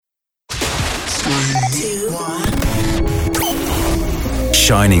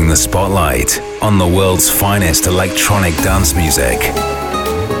Shining the spotlight on the world's finest electronic dance music.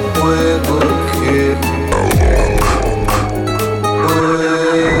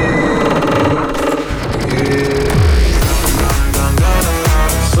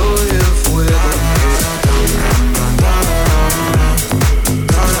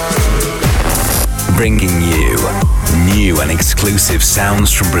 Bringing you new and exclusive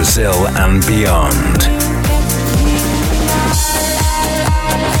sounds from Brazil and beyond.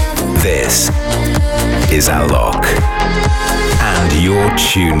 This is Alok, and you're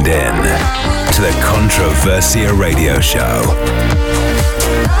tuned in to the Controversia Radio Show.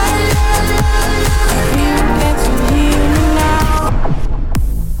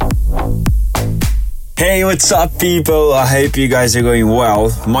 Hey, what's up, people? I hope you guys are going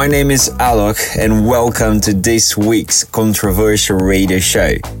well. My name is Alok, and welcome to this week's Controversial Radio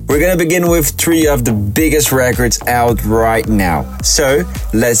Show. We're gonna begin with 3 of the biggest records out right now. So,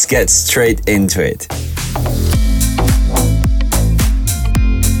 let's get straight into it.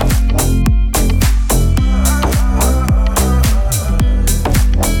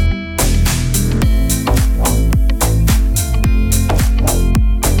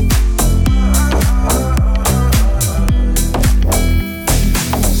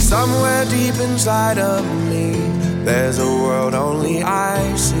 Inside of me, there's a world only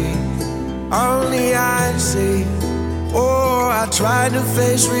I see, only I see. Oh, I tried to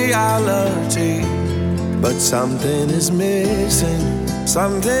face reality, but something is missing,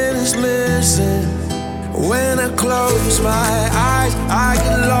 something is missing. When I close my eyes, I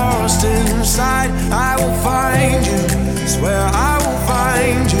get lost inside. I will find you, swear I will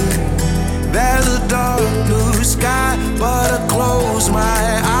find you. There's a dark blue sky, but I close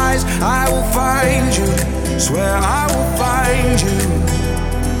my eyes, I will find you, swear I will find you.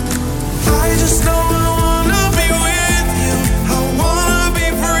 I just know I wanna be with you, I wanna be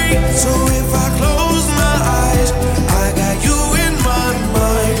free. So if I close my eyes, I got you in my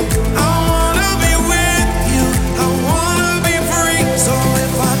mind. I wanna be with you, I wanna be free. So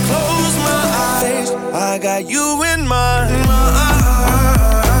if I close my eyes, I got you in my mind.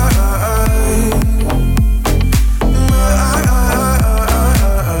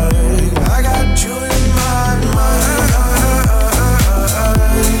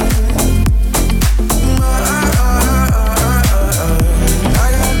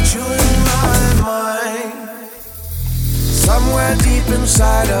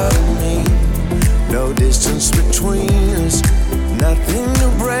 Inside of me, no distance between us, nothing to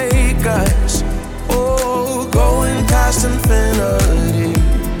break us. Oh, going past infinity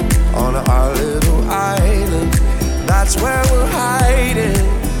on our little island, that's where we're hiding.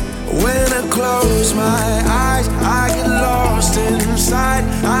 When I close my eyes, I get lost inside.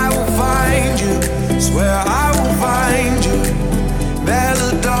 I will find you, swear I will find you. There's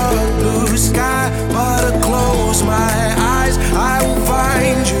a dark blue sky, but I close my eyes, I will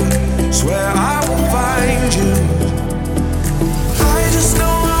find you, swear I will find you. I just know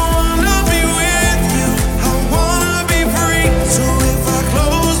I wanna be with you, I wanna be free. So if I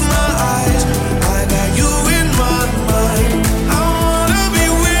close my eyes, I got you in my mind. I wanna be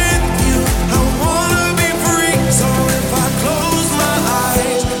with you, I wanna be free. So if I close my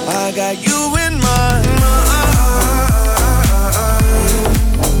eyes, I got you in my mind.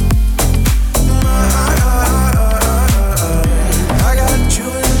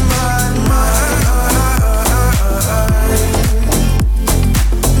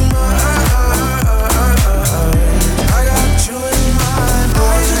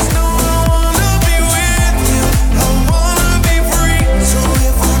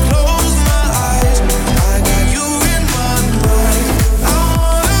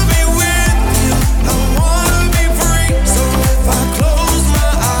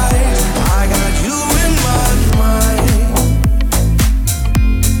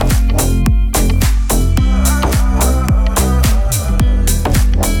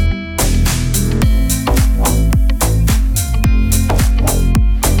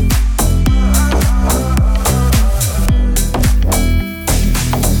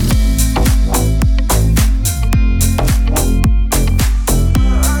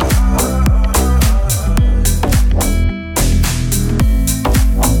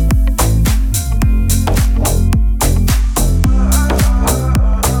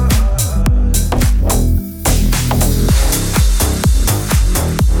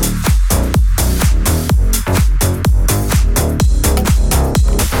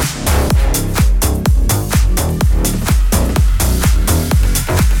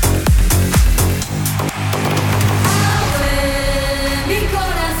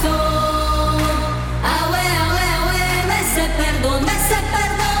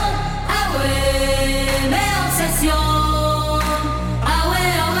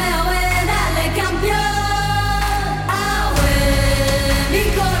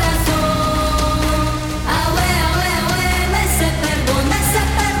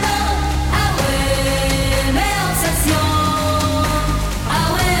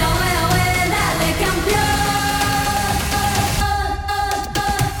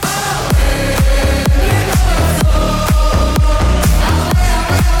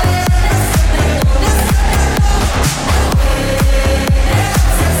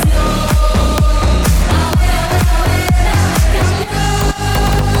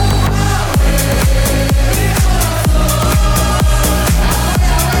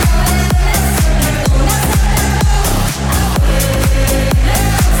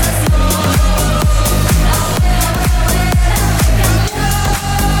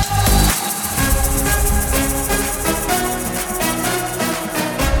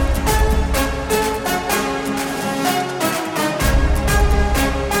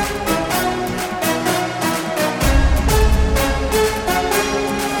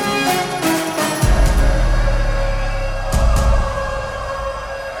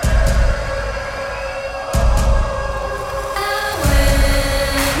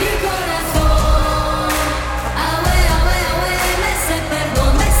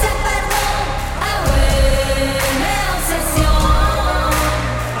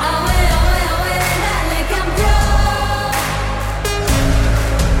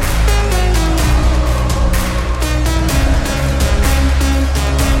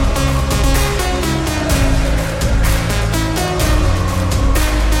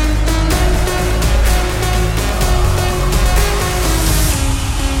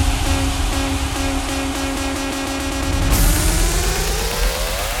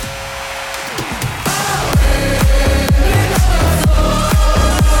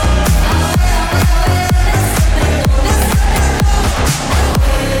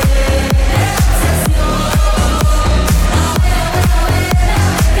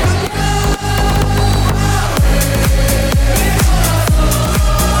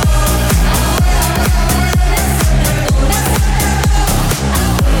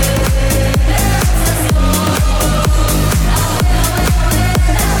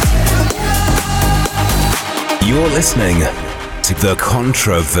 You're listening to the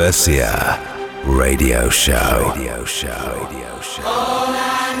Controversia Radio Show. Radio Show. Radio Show. All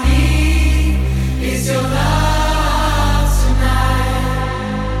I need is your love tonight.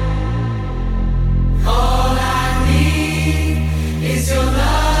 All I need is your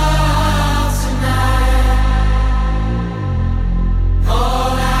love tonight.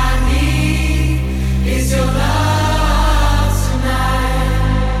 All I need is your love.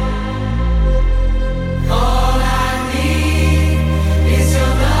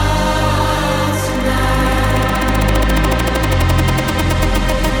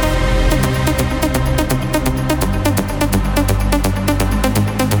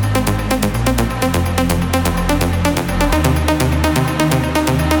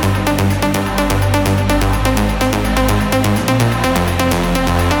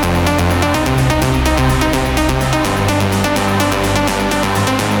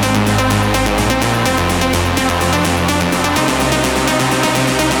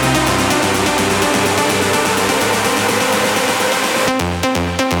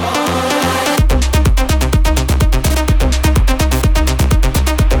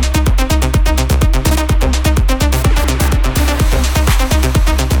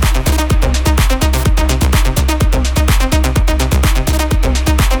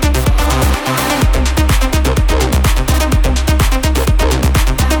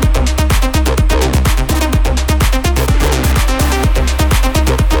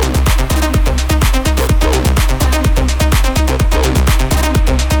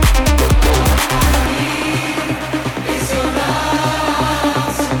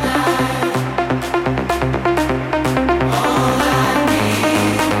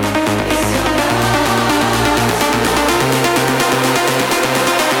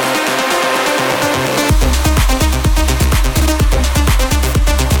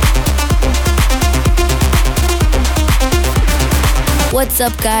 What's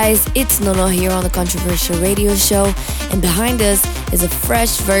up, guys? It's Nono here on the Controversial Radio Show, and behind us is a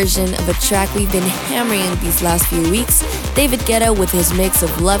fresh version of a track we've been hammering these last few weeks, David Guetta with his mix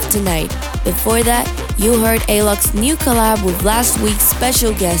of Love Tonight. Before that, you heard Alok's new collab with last week's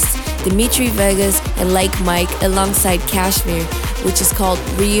special guests, Dimitri Vegas and Like Mike alongside Kashmir, which is called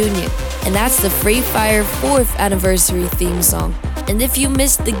Reunion. And that's the Free Fire 4th anniversary theme song. And if you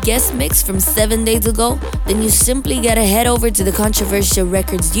missed the guest mix from 7 days ago, then you simply gotta head over to the Controversial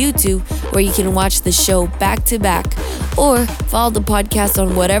Records YouTube, where you can watch the show back to back, or follow the podcast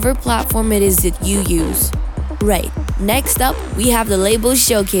on whatever platform it is that you use. Right, next up, we have the label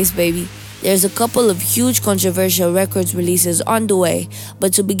showcase, baby. There's a couple of huge Controversial Records releases on the way,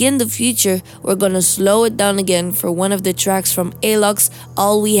 but to begin the future, we're gonna slow it down again for one of the tracks from Alok's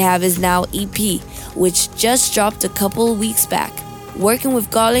All We Have Is Now EP, which just dropped a couple weeks back. Working with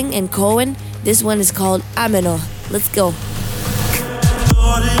Colin and Cohen, this one is called Ameno. Let's go.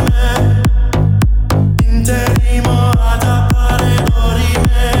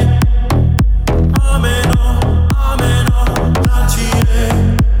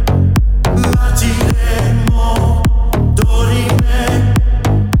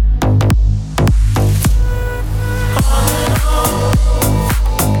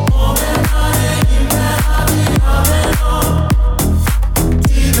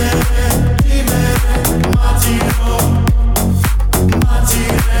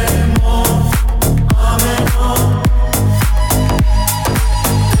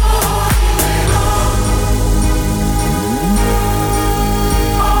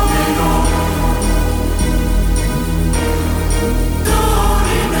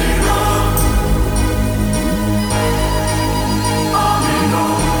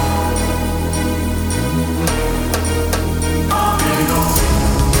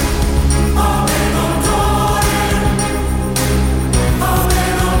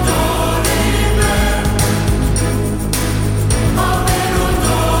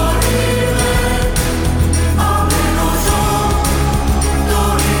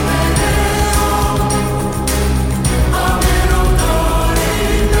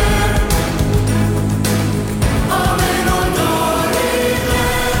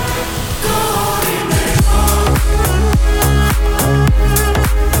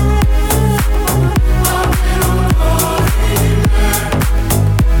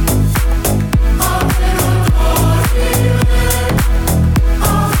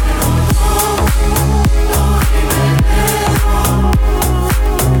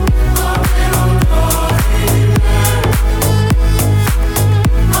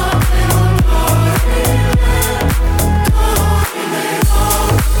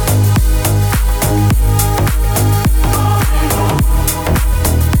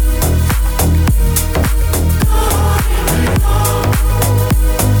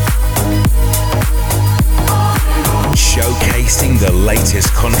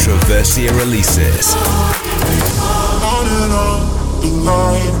 releases. On and on, the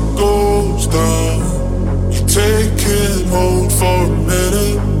line goes down. You take it hold for a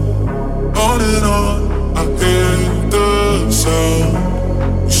minute. On and on, I hear the sound.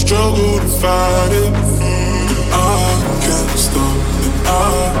 You struggle to fight it, and I can't stop, and I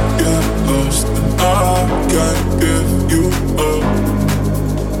get lost, and I can't give you up,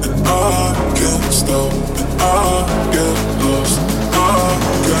 and I can't stop, and I get lost, and I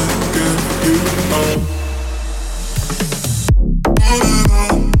can't give you up. On and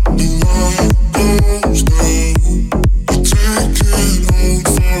on, the line goes down. You take it hold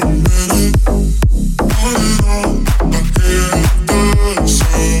for a minute. On and on, I hear the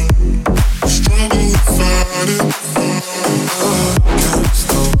sound. I struggle to find it. I can't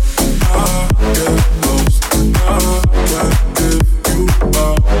stop, I get lost, I can't give you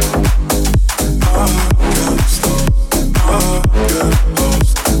up. I can't stop, I get lost,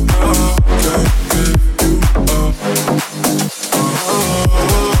 I can't give you up.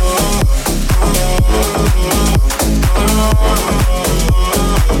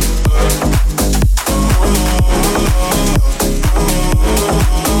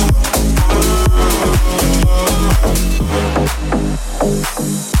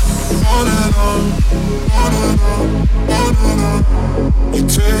 On and on, on and on, on and on. You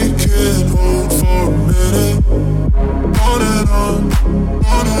take it hold for a minute. On and on,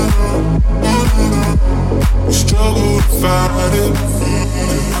 on and on, on and on. You struggle to find it, and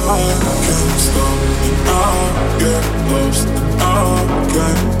I can't stop, and I get lost, and I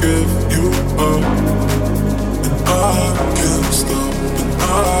can't give you up, and I can't stop, and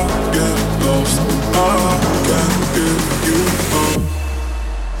I get lost, and I can't give you up.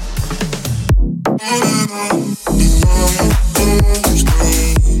 On and on, the line goes down. You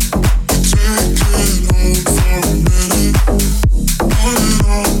take it hold for a minute. On and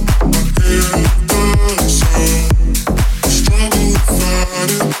on, I hear the sound. I struggle to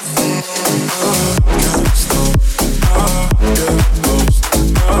find it. I can't stop, I get lost,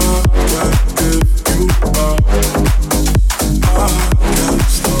 I can't give you up. I can't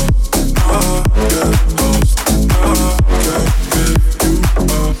stop, I get lost, I can't give you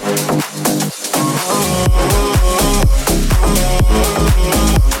up.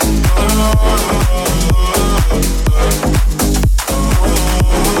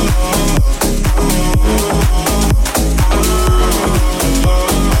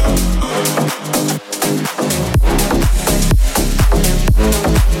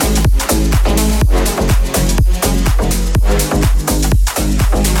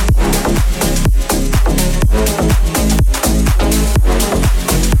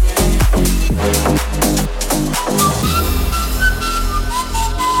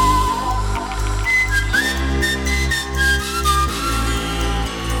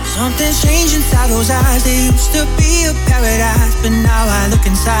 Something's changed inside those eyes. They used to be a paradise, but now I look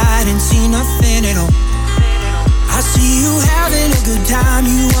inside and see nothing at all. I see you having a good time.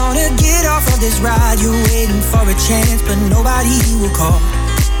 You wanna get off of this ride. You're waiting for a chance, but nobody will call.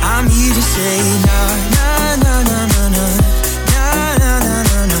 I'm here to say nah, nah, nah, nah, nah, nah, nah, nah, nah,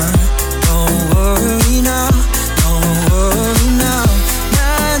 nah, nah. Don't worry now, don't worry now.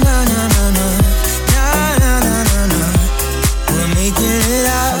 Nah, nah, nah, nah, nah, nah, nah, nah, nah, nah. We're making it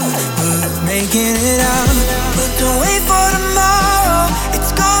out, we're making it out. But don't wait for tomorrow,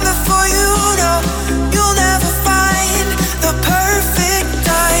 it's gone before you know. You'll never find the perfect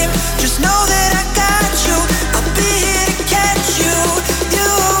time. Just know that I got you, I'll be here to catch you. You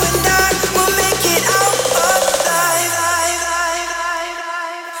and I will make it out alive.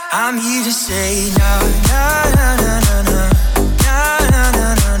 I'm here to say nah, nah, nah, nah, nah, nah, nah, nah,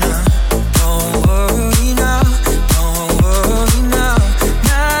 nah, nah, nah. Don't worry now, don't worry now.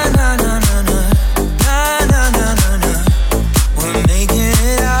 Nah, nah, nah, nah, nah, nah, nah, nah, nah, nah. We're making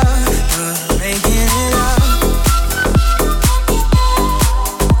it out, we're making it out.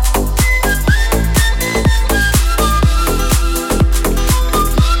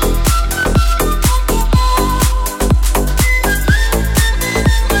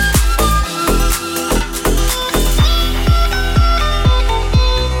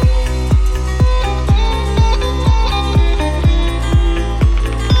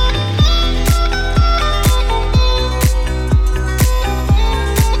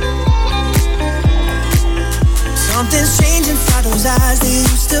 Something's changed inside those eyes. They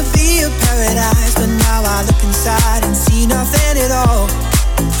used to be a paradise, but now I look inside and see nothing at all.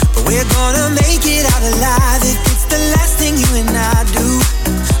 But we're gonna make it out alive. If it's the last thing you and I do,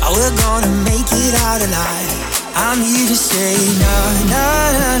 we're gonna make it out alive. I'm here to say nah,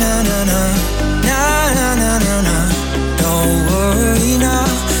 nah, nah, nah, nah, nah, nah, nah, nah, nah, nah. Don't worry now,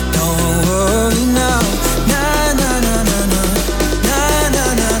 don't worry.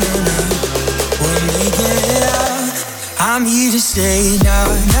 say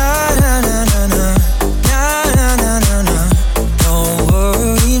nah, nah, nah, nah, nah, nah. Nah, nah, nah, nah, nah. Don't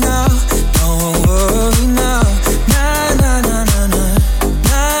worry now, don't worry now. Nah, nah, nah, nah, nah.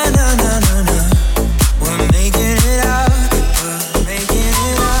 Nah, nah, nah, nah, nah. We're making it out, we're making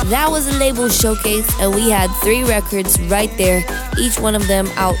it out. That was a label showcase, and we had 3 records right there, each one of them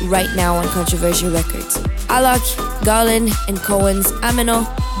out right now on Controversial Records. Alok, Garland, and Cohen's Amino,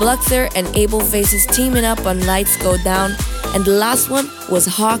 Bluxer and Abel Faces teaming up on Lights Go Down, and the last one was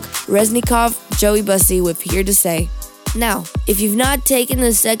Hawk, Reznikov, Joey Bussey with Here to Say. Now, if you've not taken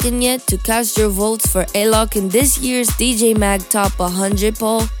a second yet to cast your votes for Alok in this year's DJ Mag Top 100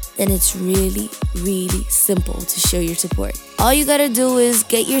 poll, then it's really, really simple to show your support. All you gotta do is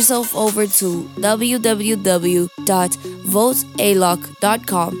get yourself over to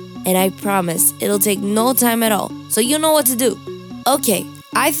www.votealok.com, and I promise it'll take no time at all, so you know what to do. Okay,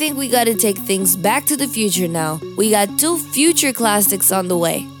 I think we gotta take things back to the future now. We got 2 future classics on the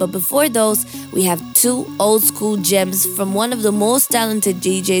way, but before those, we have 2 old school gems from one of the most talented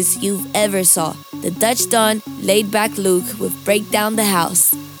DJs you've ever saw, the Dutch Don, Laid Back Luke with Break Down the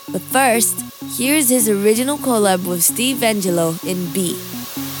House. But first, here's his original collab with Steve Angelo in B.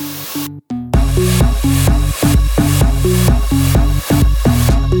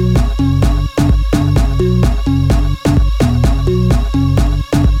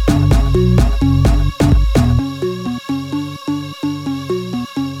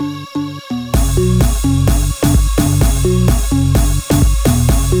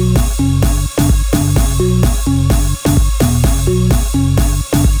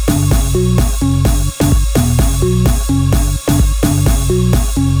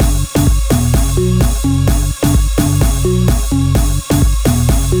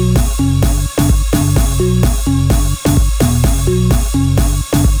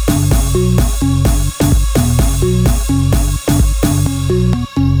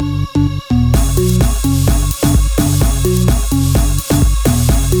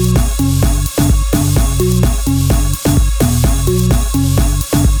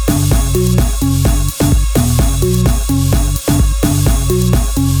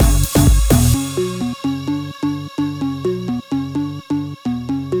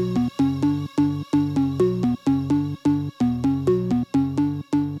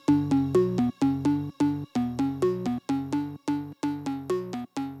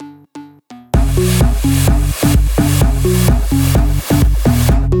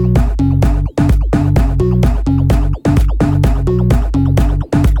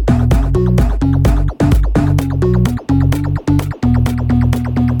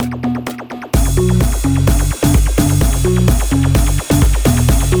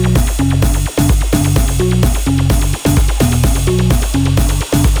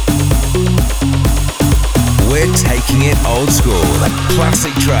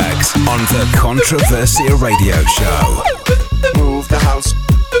 Classic tracks on the Controversia Radio Show. Move the house.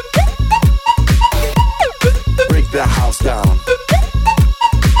 Break the house down.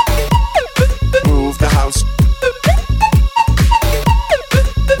 Move the house.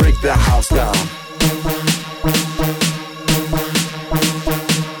 Break the house down.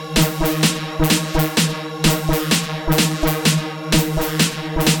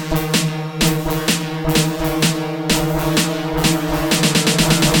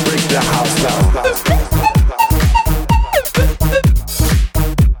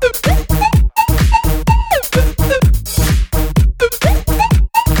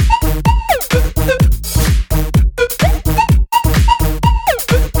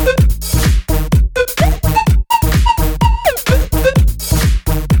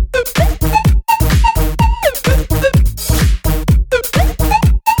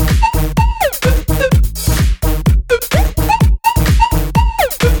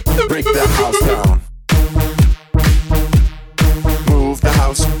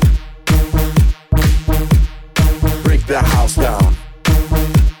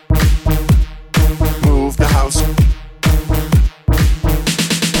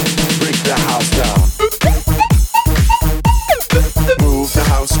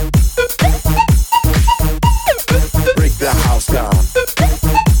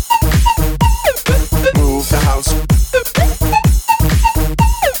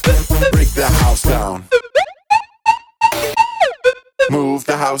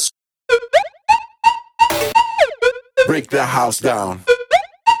 Break the house down.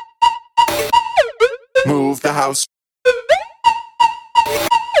 Move the house.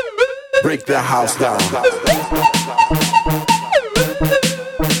 Break the house down.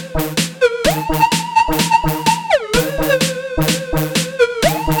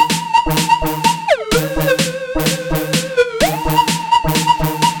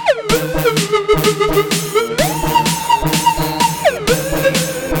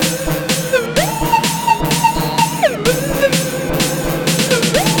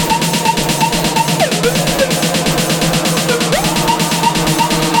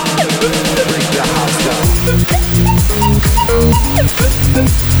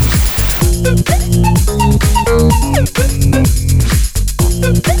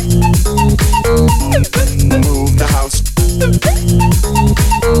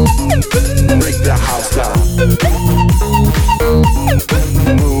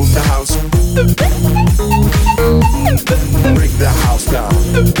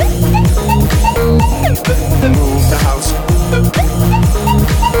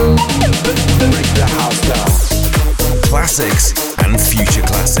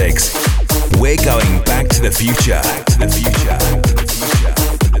 the future. Back to the future.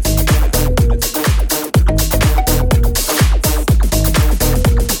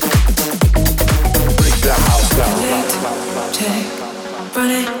 Check,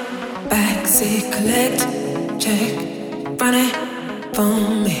 run it, backseat, collect, check, run it,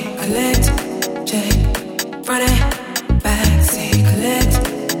 phone me, collect, check, run it, backseat, collect,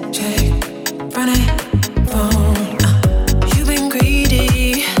 check, run it, phone. You've been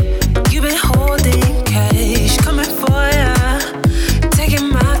greedy, you've been holding cash, coming for ya, taking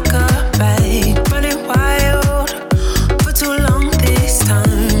my cup back, running wild for too long this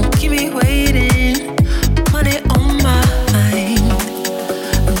time. Keep me waiting, money on my mind.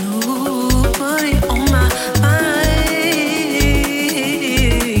 Ooh, money on my mind,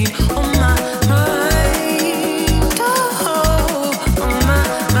 on my mind, oh, on my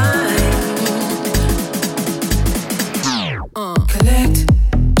mind. Collect,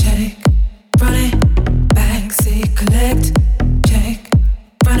 check, run it, backseat, collect, check,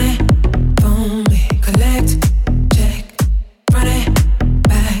 run it, phone me, collect, check, run it,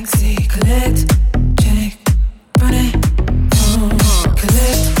 backseat, collect, check, run it, phone,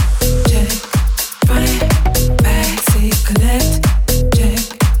 collect, check, run it, backseat, collect, check,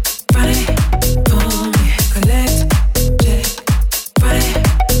 run it, phone me, collect, check, run it,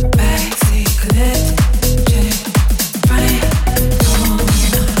 backseat, collect, check, run it, phone.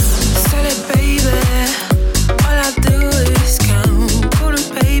 Sell it, baby. All I do is count golden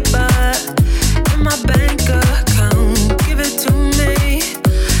paper in my bank account. Give it to me.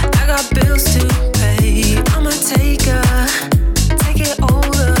 I got bills to pay. I'ma take it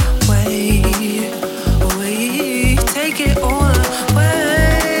all away, away. Take it all away,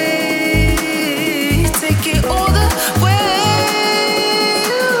 take it all the way,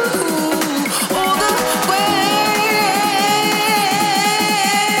 all the way.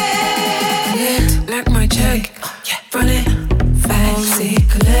 Like my check, run it, backseat,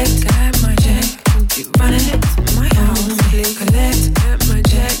 collect, got my check, run it, my house, collect, got my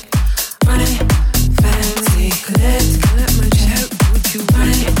check, run it, backseat, collect, got my check, would you run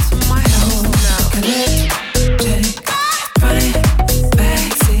it to my house now? Collect, check, run it,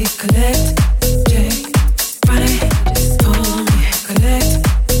 backseat, collect, check, run it, for me, collect,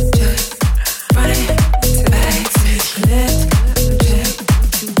 check, run it, backseat, collect, check,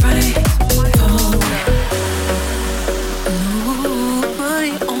 run it, for me. Ooh,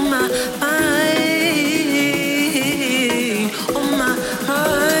 money on my mind, on my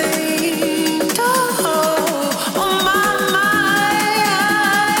mind, oh, on my mind.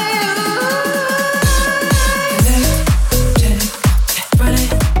 Collect, check, run it,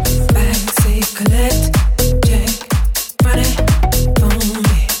 backseat, collect, check, run it, phone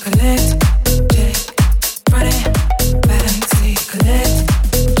me, collect, check, run it, backseat, collect,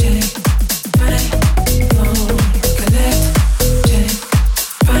 check, run it, phone, collect, check,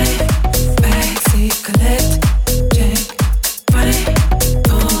 run it, backseat, collect, check, run it,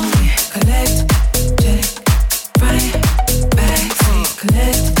 phone me, collect, check, run it, backseat,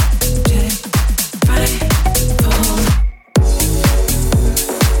 collect, check, run it, phone.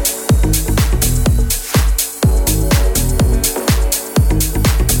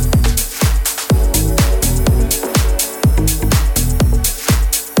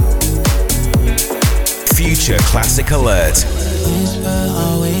 Future Classic Alert. Whisper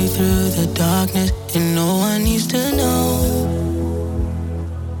our way through the darkness, and no one needs to know.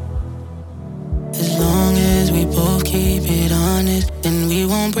 As long as we both keep it honest, then we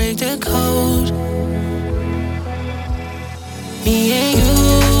won't break the code. Me and you,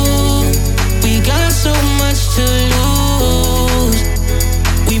 we got so much to lose.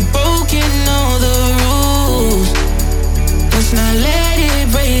 We've broken all the rules. Let's not let it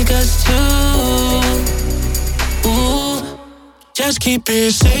break us too. Ooh, just keep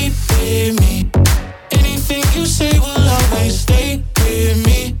it safe with me. Anything you say will always stay with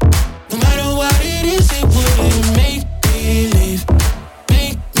me. No matter what it is, it wouldn't make me leave.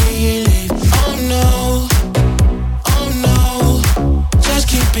 Make me leave. Oh no, oh no. Just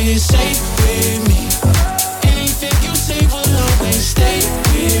keep it safe with me. Anything you say will always stay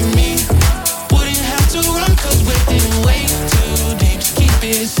with me. Wouldn't have to run 'cause we're in way too deep. Just keep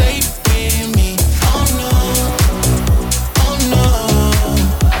it safe with me. Oh no, oh no.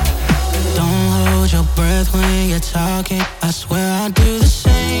 Don't hold your breath when you're talking. I swear I'll do the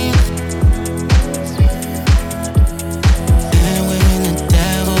same. And when the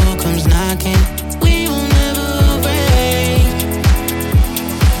devil comes knocking, we will never break.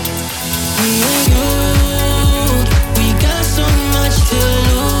 Me and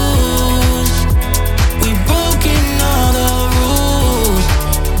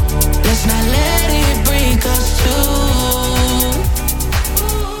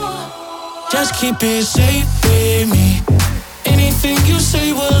Just keep it safe with me. Anything you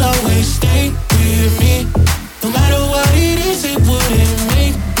say will always stay with me. No matter what it is, it wouldn't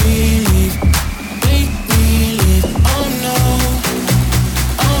make me leave. Make me leave. Oh no,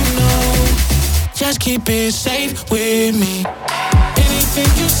 oh no. Just keep it safe with me. Anything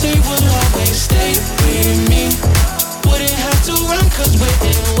you say will always stay with me. Wouldn't have to run cause we're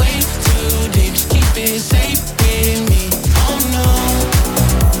in way too deep. Just keep it safe with me. Oh no,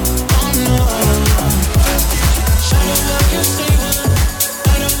 oh no. Show me what you say will,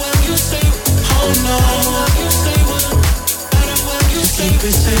 better what you say. Oh no, what you say will, better what you say. Just keep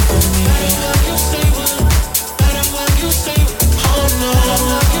it safe with me. Better what you say will, better what you say. Oh no,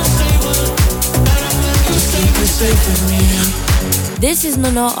 what you say will, better what you say. Just keep it safe with me. This is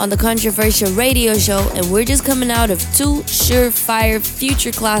Nono on the Controversial Radio Show, and we're just coming out of two surefire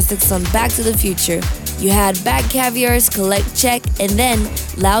future classics on Back to the Future. You had Bad Caviar's Collect Check, and then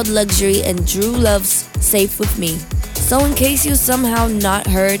Loud Luxury and Drew Love's Safe With Me. So in case you somehow not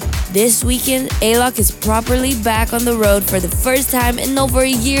heard, this weekend Alok is properly back on the road for the first time in over a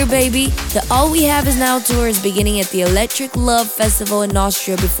year, baby. The All We Have Is Now tour is beginning at the Electric Love Festival in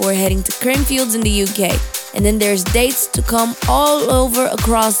Austria before heading to Creamfields in the UK. And then there's dates to come all over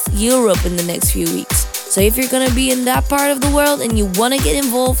across Europe in the next few weeks. So if you're gonna be in that part of the world and you wanna get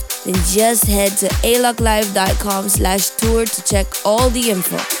involved, then just head to aloklive.com/tour to check all the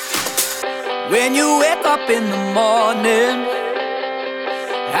info. When you wake up in the morning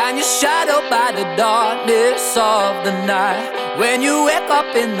and you're shadowed by the darkness of the night. When you wake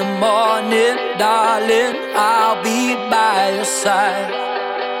up in the morning, darling, I'll be by your side.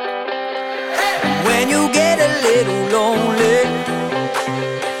 When you get a little lonely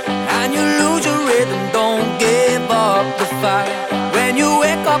and you lose your rhythm, don't give up the fight. When you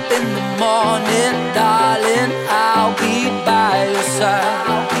wake up in the morning, darling, I'll be by your side.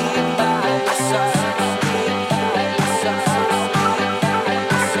 I'll be by your side.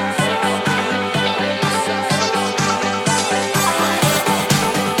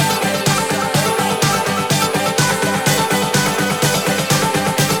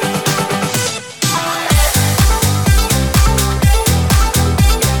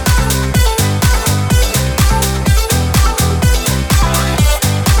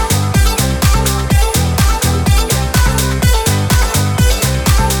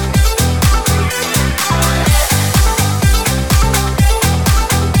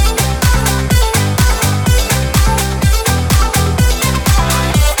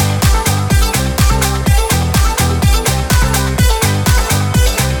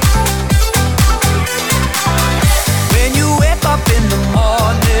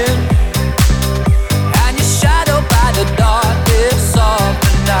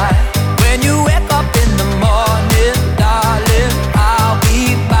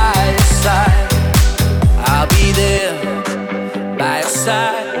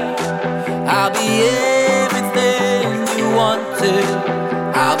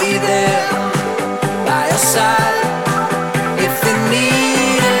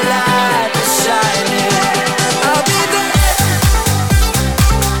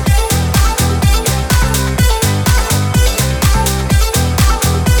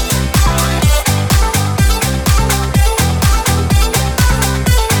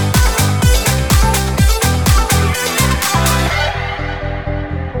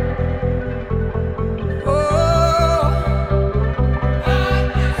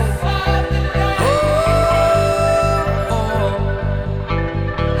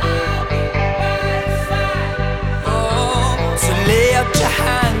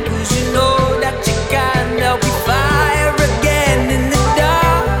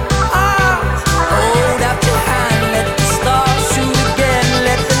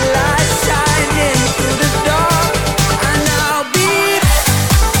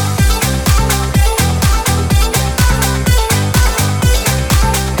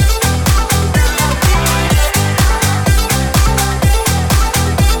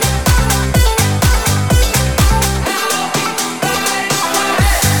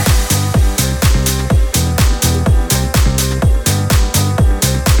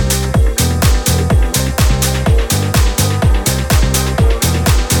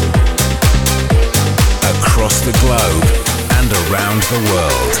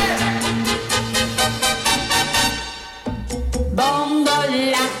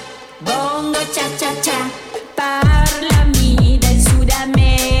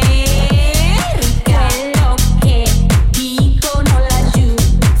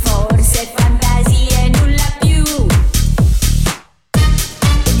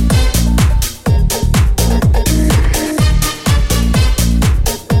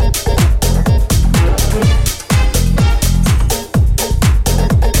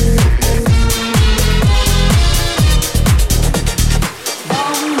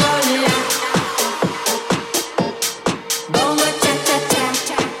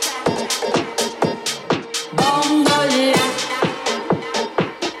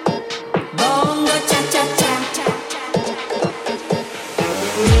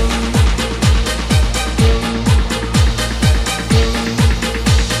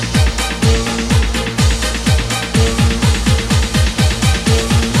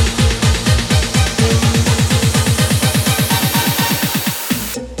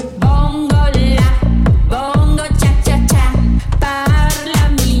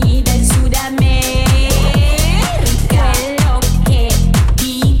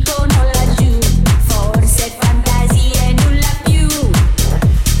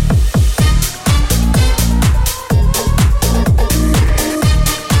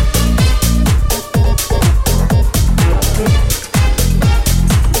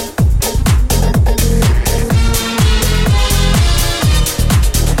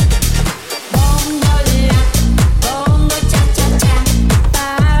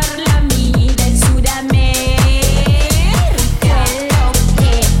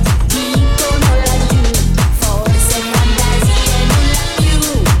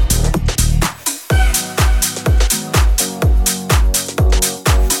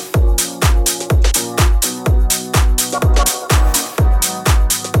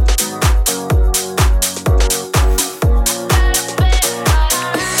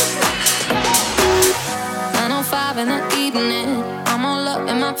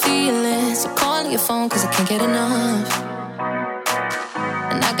 I'm feeling. So call your phone cause I can't get enough.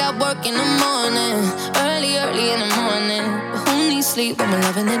 And I got work in the morning, early in the morning. But who needs sleep when we're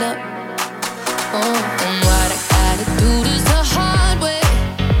loving it up? Oh, and what I gotta do this the hard way.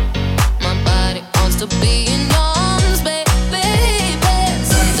 My body wants to be in arms, baby.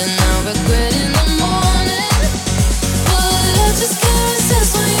 Something I regret in the morning. But I just can't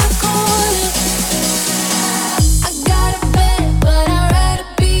resist when you're calling. I got a bed, but I'd rather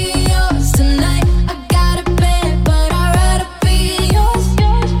be yours tonight. I got a bed, but I'd rather be yours.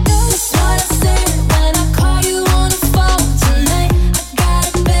 That's what I said when I call you on the phone tonight. I got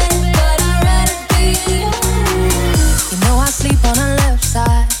a bed, but I'd rather be yours. You know I sleep on the left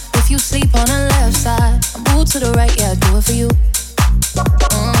side. If you sleep on the left side, I move to the right, yeah, I do it for you.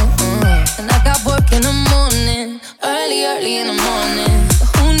 And I got work in the morning, early in the morning. But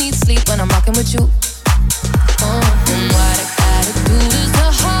who needs sleep when I'm rocking with you? And what I gotta do this the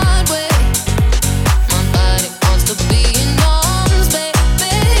hard way. My body wants to be in arms,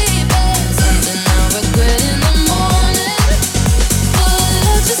 baby. Something I regret in the morning. But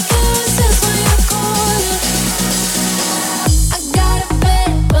I just can't resist when you're calling. I got a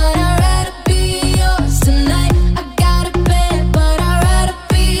bed, but I'd rather be yours tonight. I got a bed, but I'd rather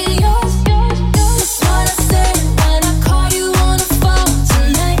be yours. That's what I said when I call you on the phone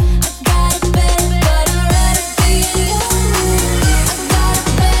tonight. I got a bed, but I'd rather be yours. I got a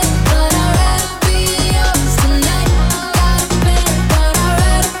bed, but I'd rather be yours tonight. I got a bed, but I'd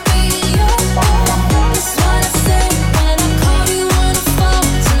rather be yours. That's what I said when I call you on the phone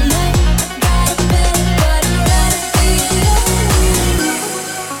tonight. I got a bed, but I'd rather be yours.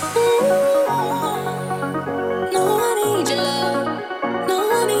 No, I need your love. No,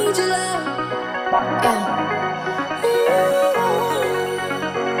 I need your love. Yeah.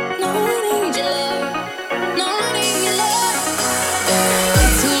 No, I need your love. No, I need your love. Way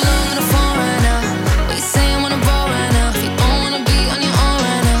too long on the phone right now. What you saying when I'm bored right now? If you don't wanna be on your own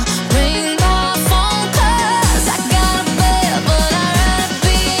right now, ring my phone 'cause I got a bed, but I'd rather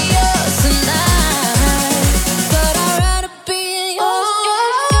be yours tonight. But I'd rather be yours.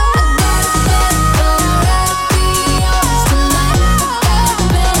 I got a bed, but I'd rather be yours tonight. I got a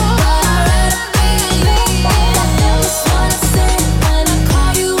bed, but I'd rather be yours. That's what I said when I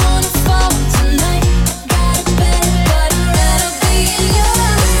call you on the phone tonight. I got a bed, but I'd rather be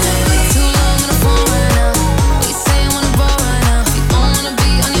yours. Too long on the phone right now. What you saying when I'm bored right now? If you don't wanna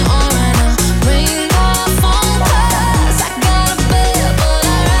be on your own right now, ring my phone 'cause I got a bed, but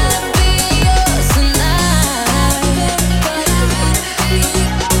I'd rather be yours tonight. But I'd rather be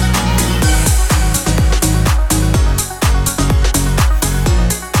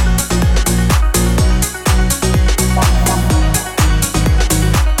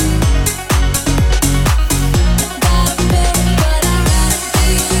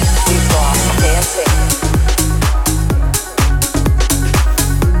We've lost dancing.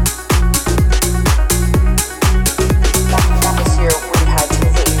 This year we've had to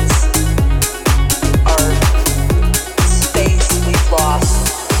lose our space.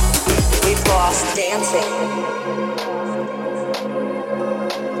 We've lost dancing.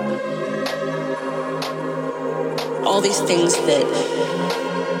 All these things that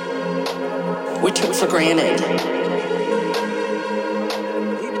we took for granted.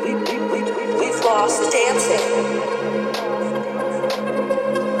 We've lost dancing.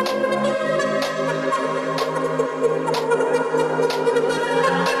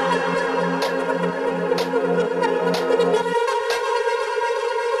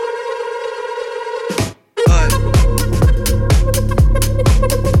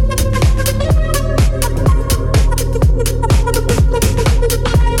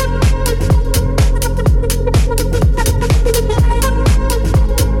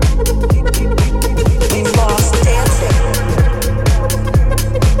 We've lost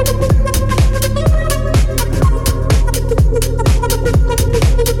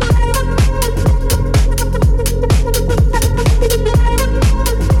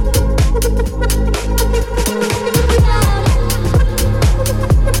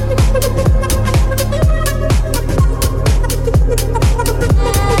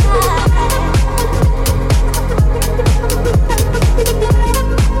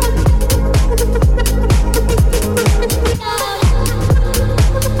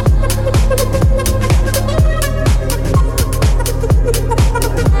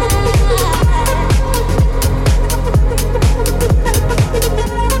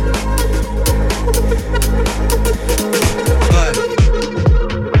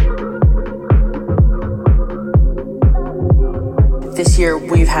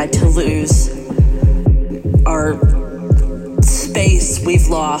We've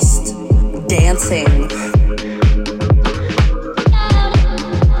lost dancing.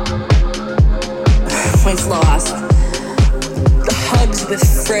 We've lost the hugs with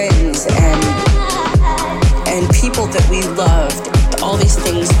friends and people that we loved. All these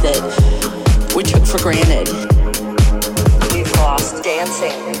things that we took for granted. We've lost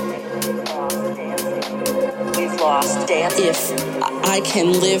dancing. We've lost dancing. If I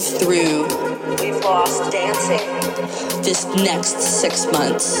can live through, we've lost dancing. This next 6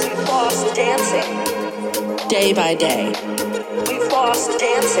 months, we've lost dancing. Day by day, we've lost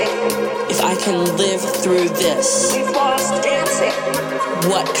dancing. If I can live through this, we've lost dancing.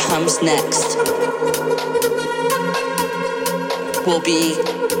 What comes next will be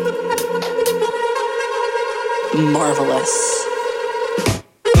marvelous.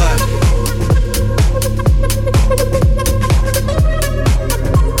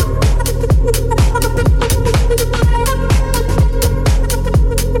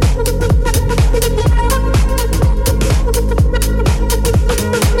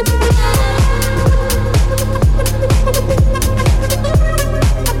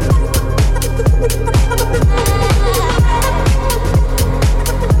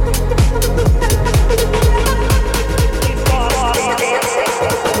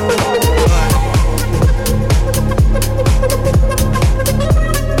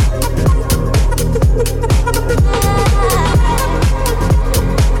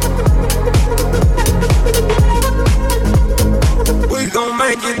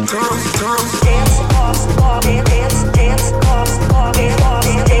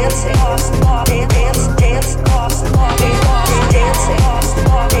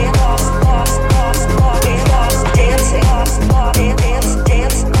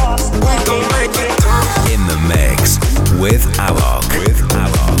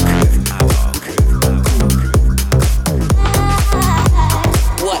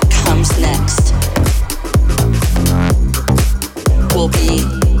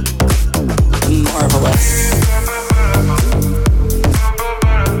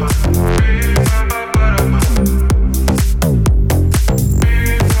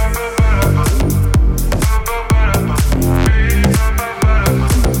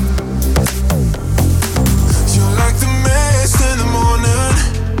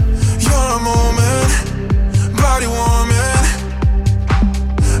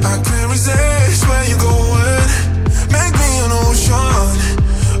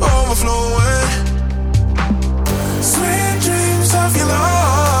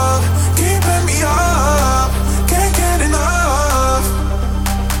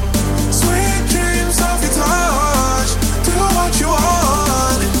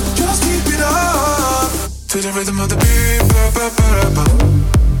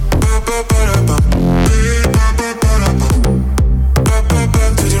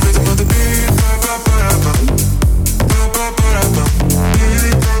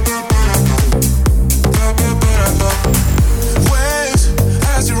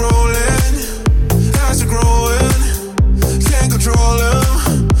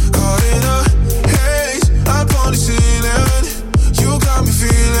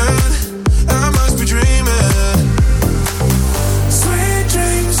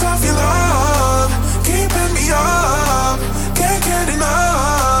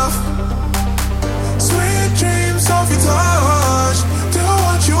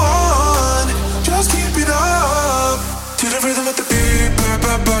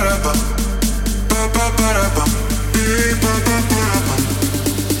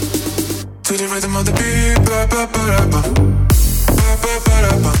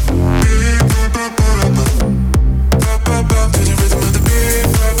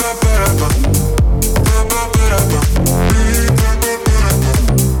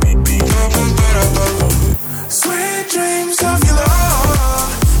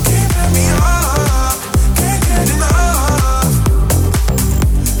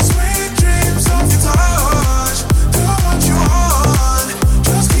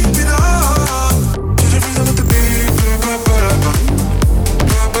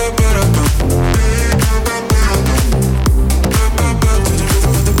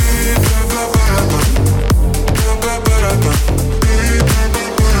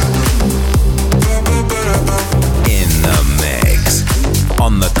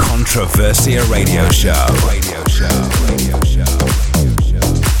 Controversia Radio Show.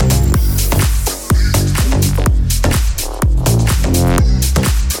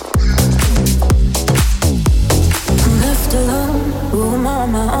 Left alone, room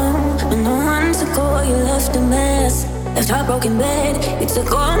on my own, with no one to call. You left a mess, left heartbroken bed. You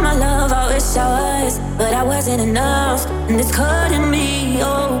took all my love, I wish I was, but I I wasn't enough, and it's cutting me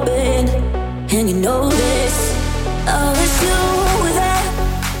open. And you know this, oh, it's you there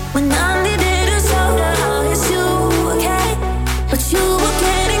when I needed a shoulder. Oh, it's you, okay? But you were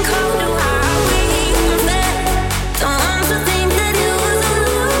getting colder while we were there. Don't want to think that it was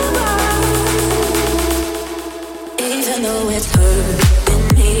over, even though it's hurting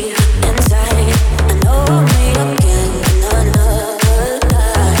me inside. I know I'll meet again in another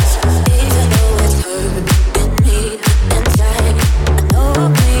life, even though it's hurting me inside. I know I'll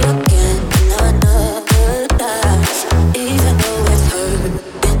meet again in another life, even though it's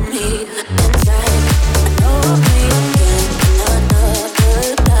hurting me inside. I know I'll meet again in another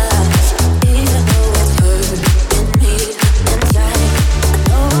life, even though it's hurting me inside. I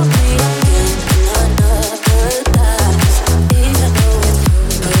know I'll meet again in another life, even though it's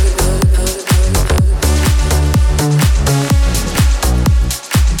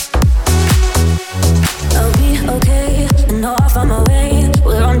I'll be okay. I know I'll find my way.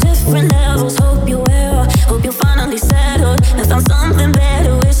 We're on different levels. Hope you're well. Hope you're finally settled and found something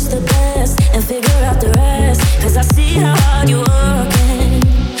better. Wish the best and figure out the rest. 'Cause I see how hard you're working.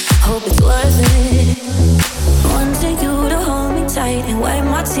 Hope it's worth it. Wanted you to hold me tight and wipe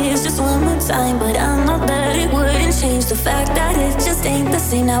my tears just one more time. But I know that it wouldn't change the fact that it just ain't the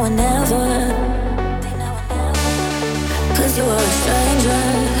same now or never. 'Cause you are a stranger,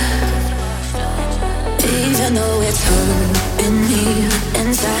 even though it's hurting me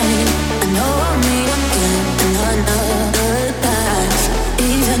inside. I know I'll meet again in another life,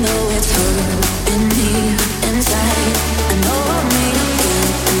 even though it's hurting me inside. I know I'll meet again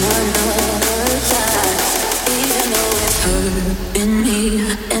in another life, even though it's hurting me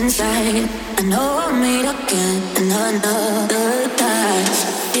inside. I know I'll meet again in another life,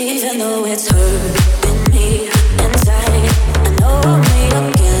 even though it's hurting me inside. I know I'll meet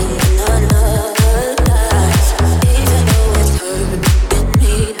again in another life, even though it's hurting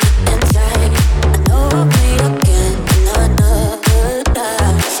me inside. I know I'll meet again in another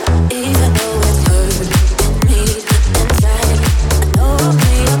life, even though it's hurting me inside. I know I'll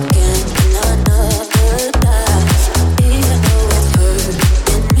meet again in another life, even though it's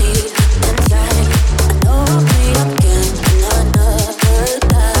hurting me inside. I know I'll meet again in another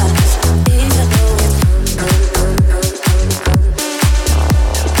life, even though it's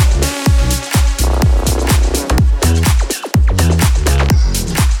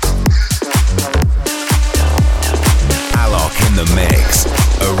Alok in the mix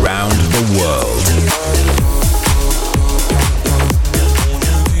around the world.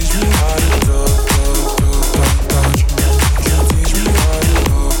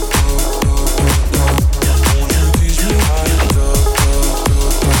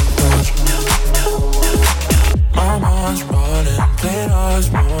 My mind's running, playing us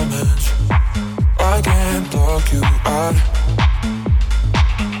moments. I can't block you out.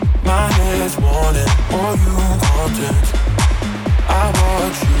 My head's wanting all you content. I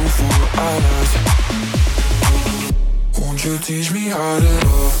watch you for hours. Won't you teach me how to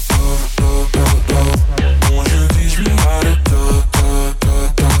love, love, love, love, love? Won't you teach me how to touch, touch,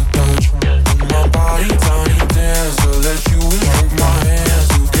 touch, touch, touch? Put my body down, you dance. I'll let you instruct my hands.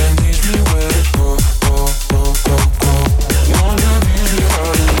 You can teach me where to go, go, go, go, go. Won't you teach me how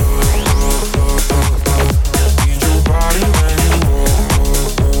to love, love, love, love, love? Need your body when you roll, roll,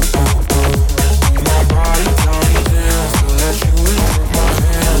 roll, roll, roll. Put my body down, you dance. I'll let you instruct my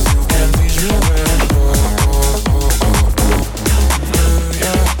hands. You can teach me where to go, go, go, go, go.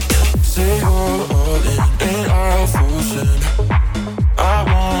 Yeah. Say you're all in and I'll force it. I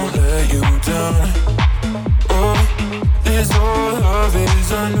won't let you down. Oh, this whole love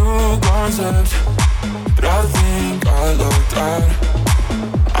is a new concept, but I think I looked out.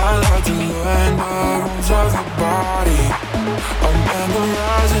 I like to learn the rules of your body. I'm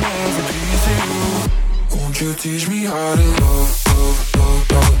memorizing every piece of you. Won't you teach me how to love, love, love,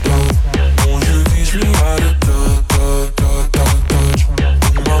 love, love? Won't you teach me how to touch, touch, touch, touch, touch?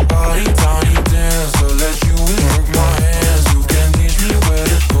 Put my body down, you dance. I'll let you instruct my hands. You can teach me where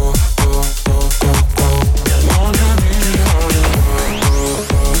to go, go, go, go, go. Won't you teach me how to love,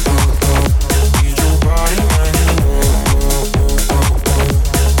 love, love, love, love? Need your body when you roll, roll, roll, roll, roll.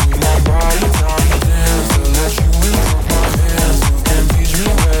 Put my body down, you dance. I'll let you instruct my hands. You can teach me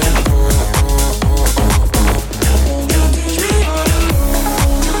where to go, go, go, go, go. Won't you teach me how to love?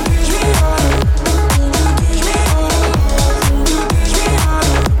 Won't you teach me how to? Won't you teach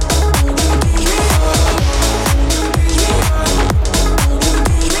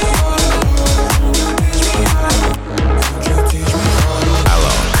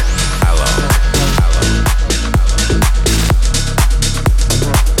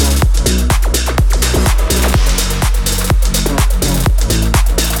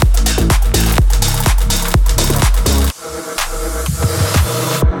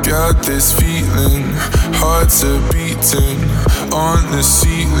this feeling, hearts are beating on the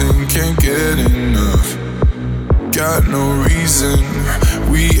ceiling, can't get enough. Got no reason,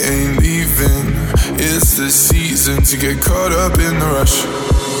 we ain't leaving. It's the season to get caught up in the rush.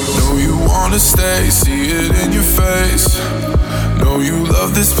 Know you wanna stay, see it in your face. Know you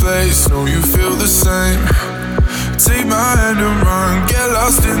love this place, know you feel the same. Take my hand and run, get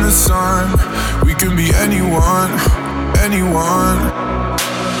lost in the sun. We can be anyone, anyone.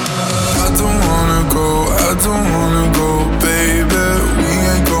 I don't wanna go, I don't wanna go, baby. We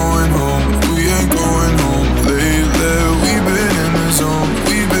ain't going home, we ain't going home lately. We've been in the zone,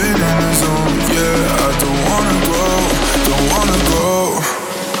 we've been in the zone. Yeah, I don't wanna go, don't wanna go.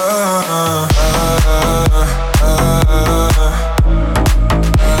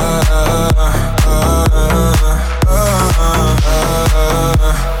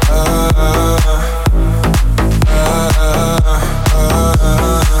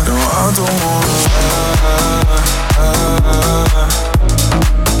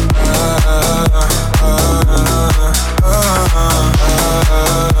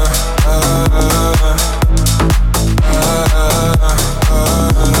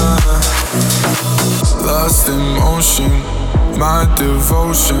 My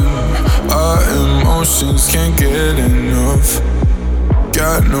devotion, our emotions can't get enough.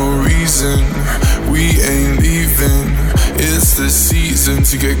 Got no reason, we ain't leaving. It's the season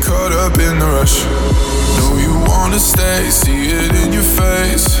to get caught up in the rush. Know you wanna stay, see it in your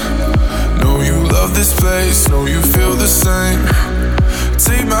face. Know you love this place, know you feel the same.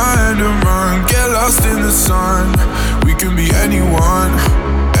 Take my hand and run, get lost in the sun. We can be anyone,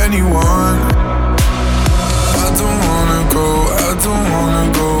 anyone. I don't wanna go, I don't wanna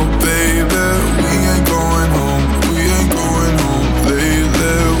go, baby. We ain't going home, we ain't going home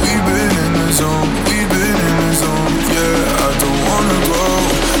lately. We've been in the zone, we've been in the zone. Yeah, I don't wanna go,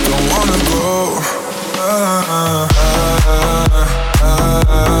 don't wanna go.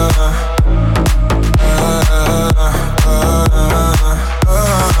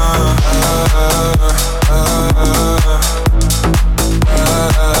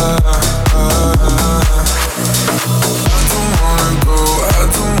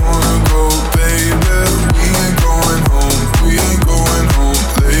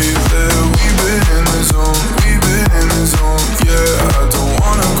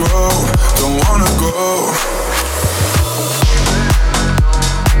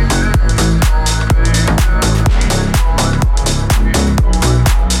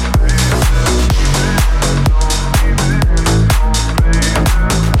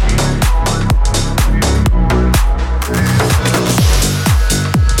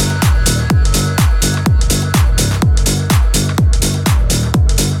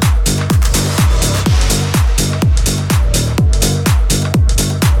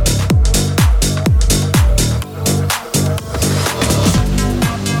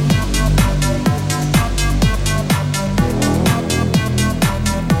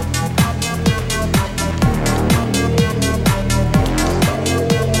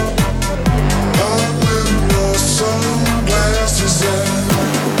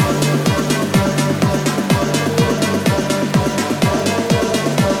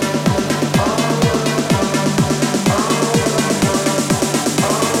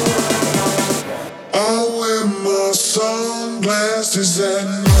 sunglasses at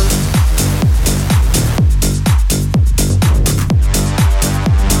night.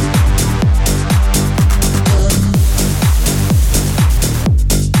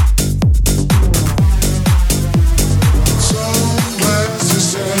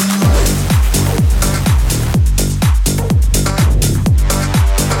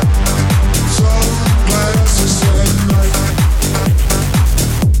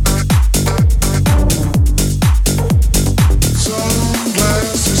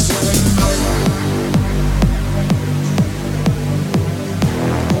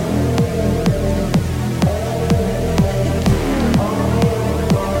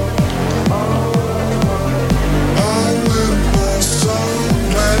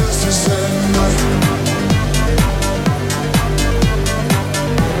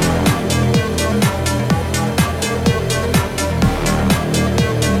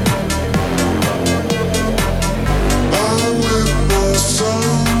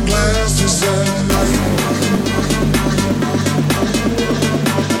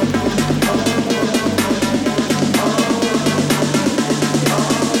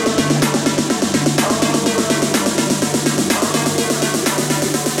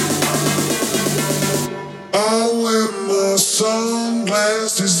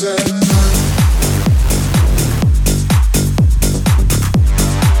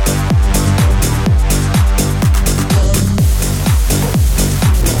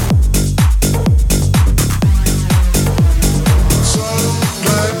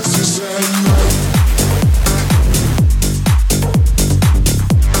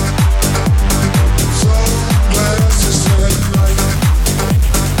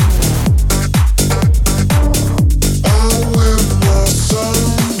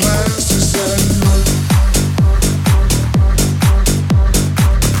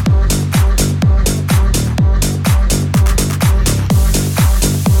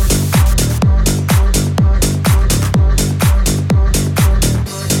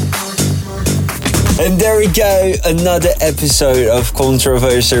 And there we go, another episode of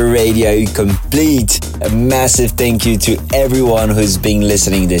Controversial Radio complete. A massive thank you to everyone who's been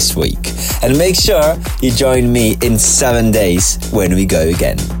listening this week. And make sure you join me in 7 days when we go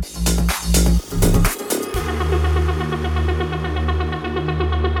again.